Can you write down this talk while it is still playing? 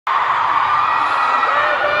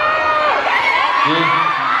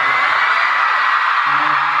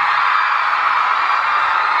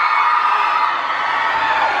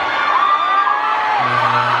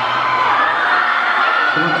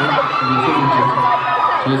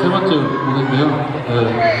저희 세 번째 무대인데요.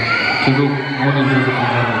 계속 응원해주셔서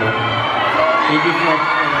감사합니다. Thank you for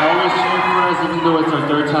always cheering for us, even though it's our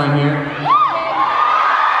third time here.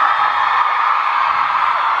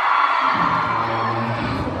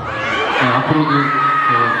 앞으로도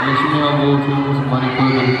열심히 하고 좋은 모습 많이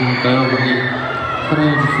보여드릴 테니까요. 많이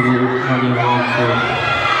사랑해주시고 많이 응원해주세요.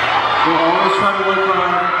 We'll always try to work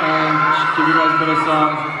hard and give you guys better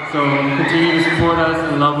songs. So continue to support us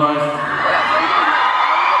and love us.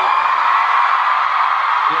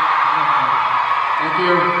 Thank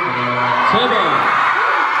you. 제발.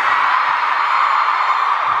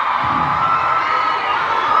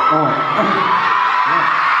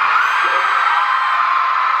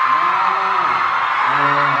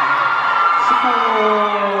 시카고에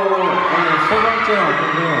세 번째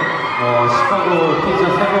왔는데요. 시카고 피자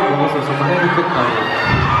 3번 먹어서 정말 행복했다고.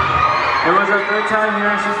 It was our third time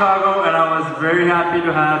here in Chicago, and I was very happy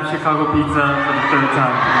to have Chicago pizza for the third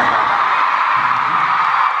time.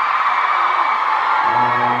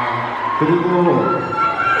 그리고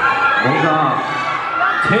뭔가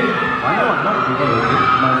제일 많이 왔나? 누가 여기?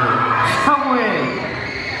 맞아요. 시카고에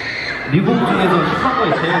미국 중에서 시카고에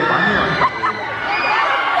제일 많이 왔다고.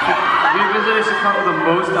 We visited Chicago the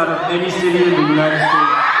most out of any city in the United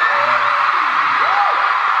States.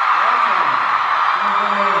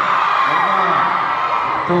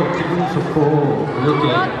 더 기분이 좋고 이렇게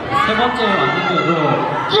세 번째 왔는데도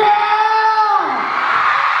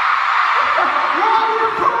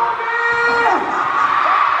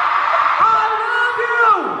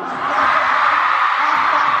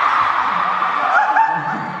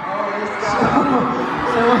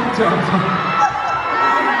세 번째 와서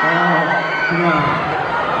그냥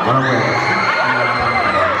뭐라고 해야 되지?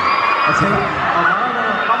 제가 말하면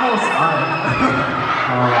까먹었어.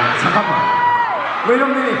 잠깐만. Wait a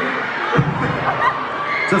minute.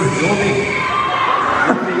 Just loading.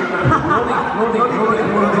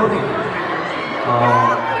 Loading.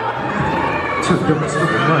 저 진짜 못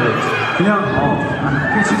말했지. 그냥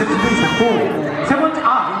진짜 기분이 좋고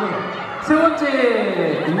세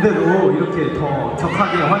번째인데도 이렇게 더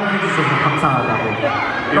격하게 환영해 주셔서 감사하다고.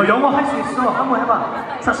 영어 할 수 있어? 한번 해봐.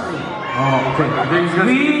 사실. 오케이.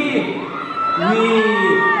 We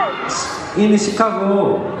in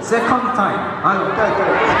Chicago second time.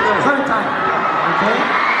 Third time. Okay?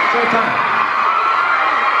 Third time.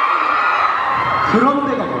 그런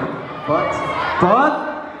데가 뭐야? But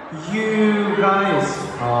you guys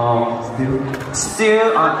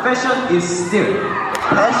still fashion is still.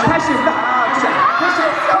 Fashion.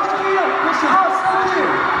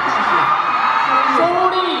 Sorry.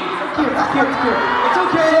 It's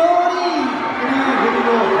okay. Sorry.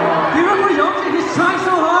 Even for Youngjae, he's trying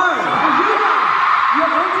so hard. You're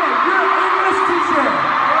English teacher.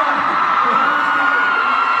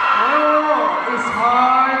 Oh, it's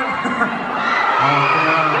hard.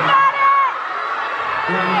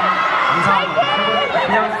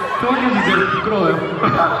 그냥 표현이 이제 부끄러워요.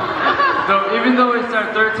 So even though it's our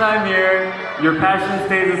third time here, your passion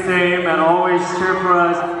stays the same and always cheer for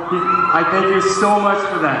us. I thank you so much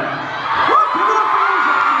for that.